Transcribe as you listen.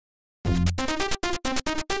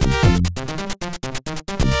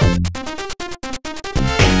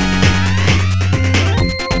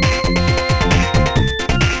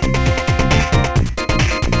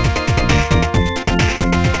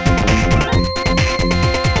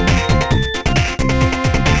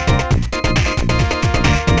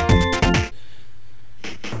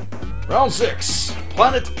Round 6.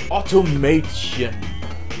 Planet Automation.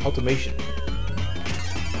 Automation.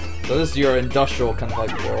 So this is your industrial kind of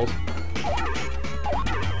like world.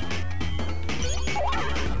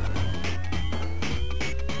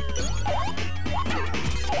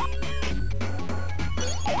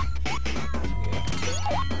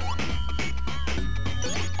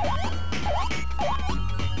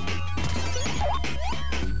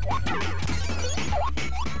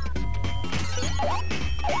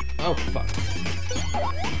 Oh, fuck.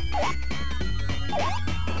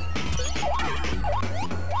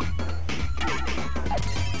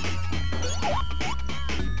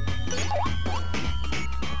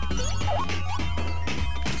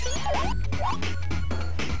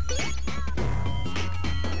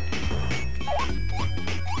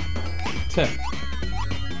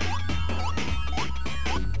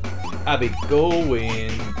 I be going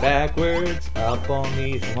backwards up on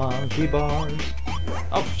these monkey bars.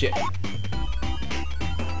 Oh shit.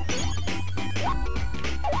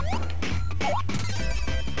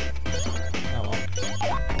 Oh well.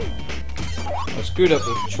 I screwed up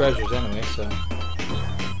the treasures anyway, so.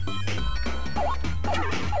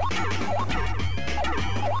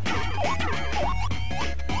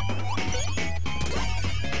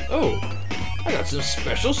 Oh, I got some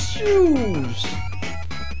special shoes.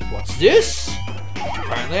 What's this?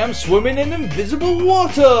 Apparently I'm swimming in invisible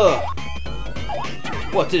water.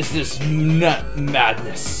 What is this nut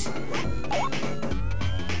madness?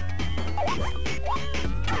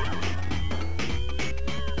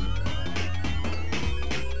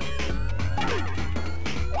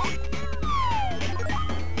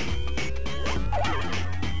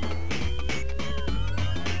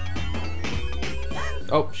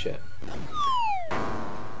 Oh shit.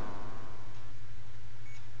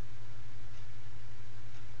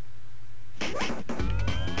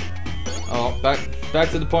 Oh, back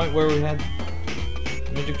to the point where we had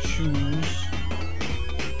magic shoes.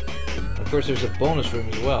 Of course, there's a bonus room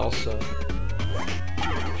as well, so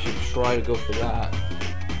we should try to go for that.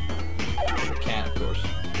 We can, of course.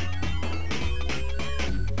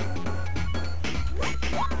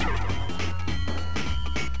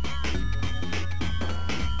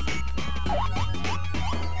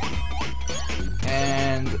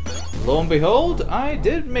 And lo and behold, I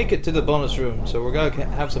did make it to the bonus room, so we're gonna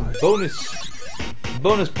have some bonus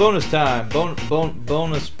time,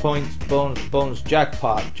 bonus points, bonus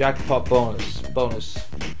jackpot bonus points,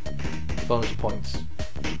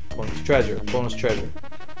 bonus treasure.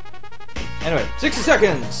 Anyway, 60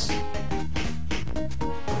 seconds.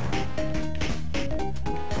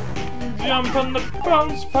 Jump on the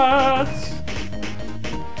bounce pads.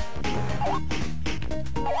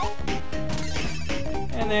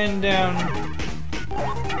 And then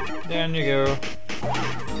down you go.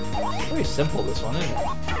 Very simple, this one, isn't it?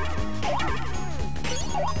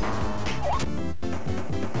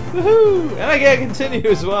 Woohoo! And I get to continue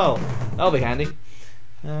as well. That'll be handy.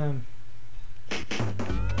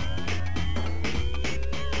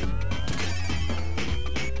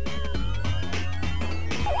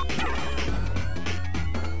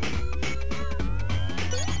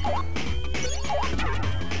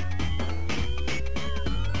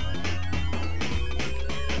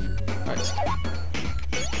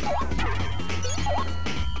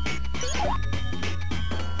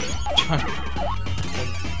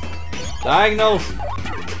 Diagonals.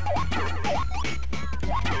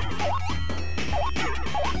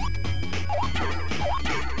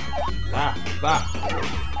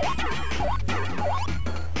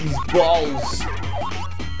 These balls.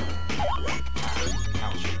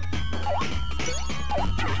 Ouch.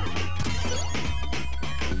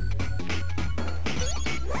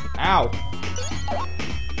 Ow.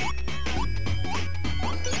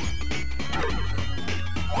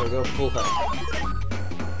 There we go, full health.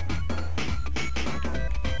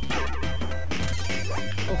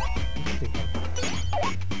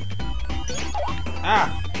 Ah!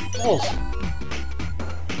 Balls!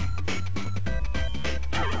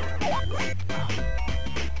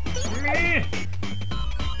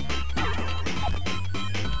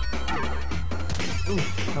 Ooh,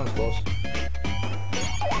 that was close.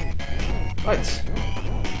 Right.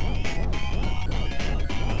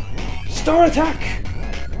 Star attack!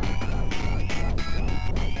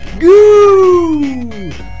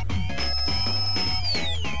 Goo!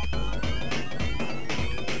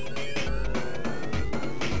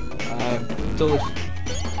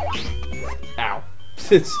 Ow.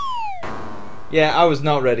 Yeah, I was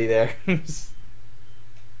not ready there.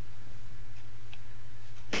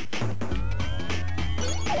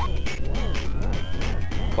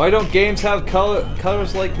 Why don't games have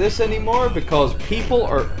colors like this anymore? Because people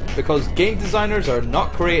are because game designers are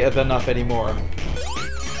not creative enough anymore.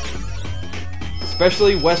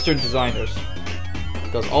 Especially Western designers.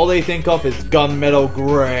 Because all they think of is gunmetal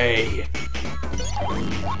gray.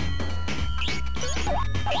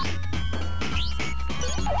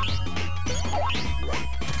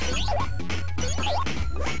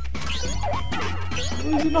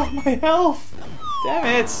 Losing all my health.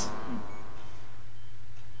 Damn it.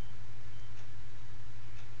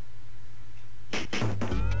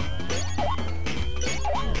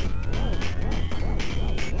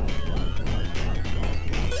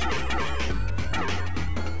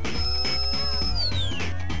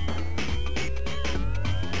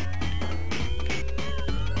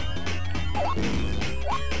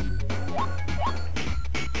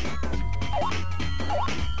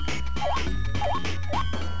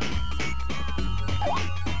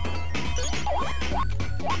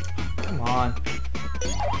 Come on.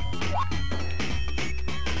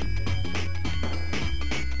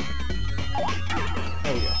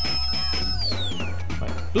 There we go.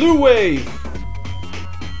 Right. Blue wave!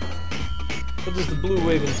 What does the blue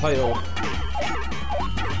wave entitle?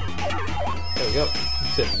 There we go.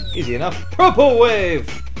 That's it. Easy enough. Purple wave!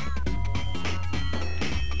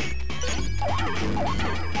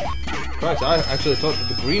 Christ, I actually thought that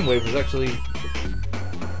the green wave was actually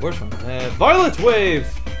the worst one. Violet wave!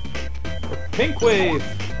 Or pink wave!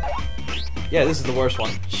 Yeah, this is the worst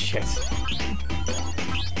one. Shit.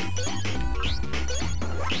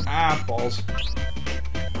 Ah, balls.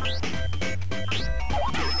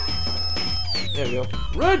 There we go.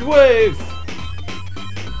 Red wave!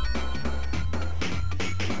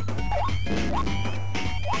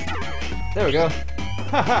 There we go.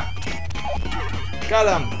 Haha!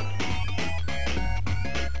 Got him!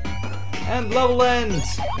 And level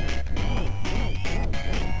ends!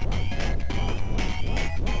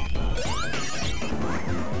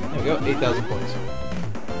 There we go, 8,000 points.